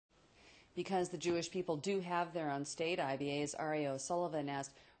Because the Jewish people do have their own state, IBA's Arieh Sullivan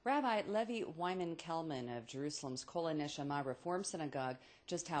asked Rabbi Levy Weiman-Kelman of Jerusalem's Haneshema Reform Synagogue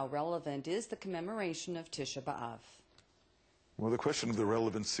just how relevant is the commemoration of Tisha B'av. Well, the question of the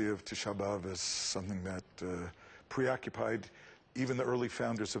relevancy of Tisha B'av is something that preoccupied even the early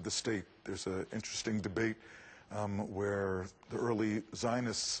founders of the state. There's an interesting debate where the early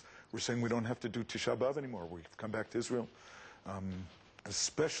Zionists were saying we don't have to do Tisha B'av anymore. We've come back to Israel,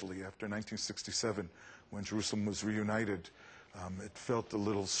 especially after 1967 when Jerusalem was reunited. It felt a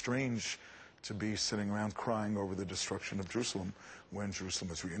little strange to be sitting around crying over the destruction of Jerusalem when Jerusalem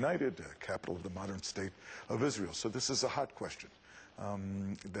was reunited, capital of the modern state of Israel. So this is a hot question.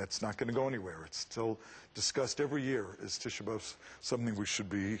 That's not going to go anywhere. It's still discussed every year. Is Tisha B'av something we should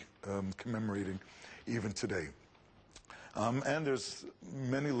be commemorating even today? And there's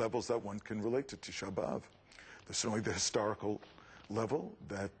many levels that one can relate to Tisha B'av. There's certainly the historical level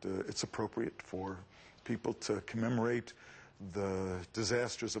that it's appropriate for people to commemorate the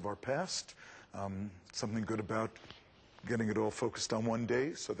disasters of our past. Something good about getting it all focused on one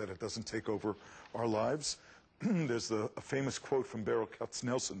day so that it doesn't take over our lives. There's a famous quote from Baruch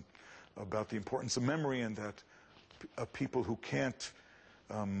Katznelson about the importance of memory and that people who can't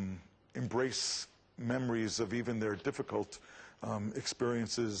embrace memories of even their difficult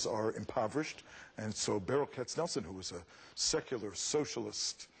experiences are impoverished. And so Baruch Katznelson, who was a secular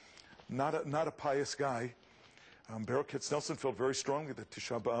socialist, not a pious guy, Baruch Katznelson felt very strongly that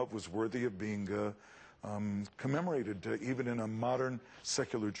Tisha B'av was worthy of being commemorated even in a modern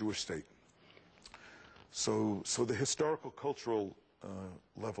secular Jewish state. So the historical cultural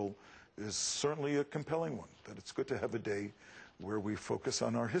level is certainly a compelling one, that it's good to have a day where we focus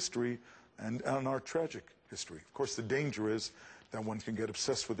on our history and on our tragic history. Of course, the danger is that one can get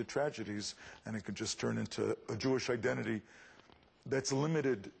obsessed with the tragedies and it can just turn into a Jewish identity that's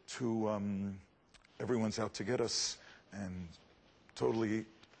limited to everyone's out to get us and totally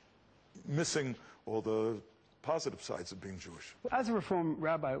missing all the positive sides of being Jewish. As a Reform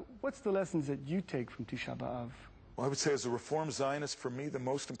rabbi, what's the lessons that you take from Tisha B'av? Well, I would say as a Reform Zionist, for me, the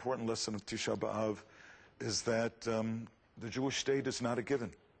most important lesson of Tisha B'av is that the Jewish state is not a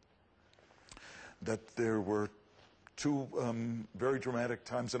given. That there were two very dramatic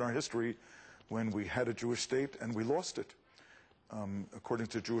times in our history when we had a Jewish state and we lost it, according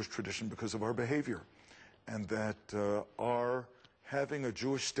to Jewish tradition, because of our behavior. And that our having a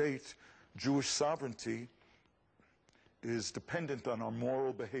Jewish state, Jewish sovereignty, is dependent on our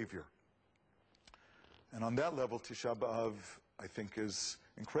moral behavior. And on that level, Tisha B'av, I think, is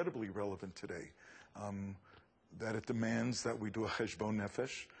incredibly relevant today. That it demands that we do a cheshbon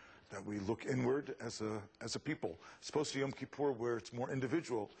nefesh, that we look inward as a people. As opposed to Yom Kippur, where it's more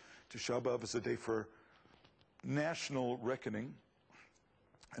individual, Tisha B'av is a day for national reckoning.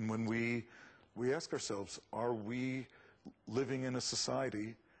 And when we ask ourselves, are we living in a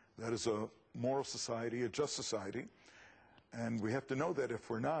society that is a moral society, a just society? And we have to know that if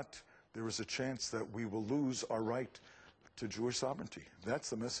we're not, there is a chance that we will lose our right to Jewish sovereignty. That's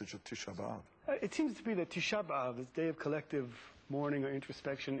the message of Tisha B'av. It seems to be that Tisha B'av, this day of collective mourning or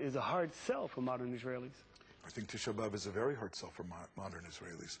introspection, is a hard sell for modern Israelis. I think Tisha B'av is a very hard sell for modern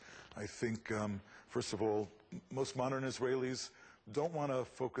Israelis. I think, first of all, most modern Israelis don't want to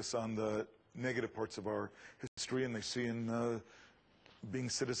focus on the negative parts of our history, and they see in being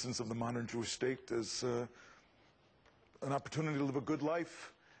citizens of the modern Jewish state as an opportunity to live a good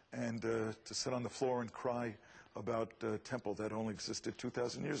life and to sit on the floor and cry about a temple that only existed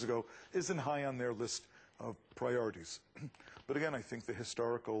 2,000 years ago isn't high on their list of priorities. But again, I think the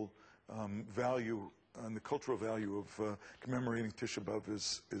historical value and the cultural value of commemorating Tisha B'av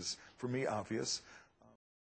is, for me, obvious.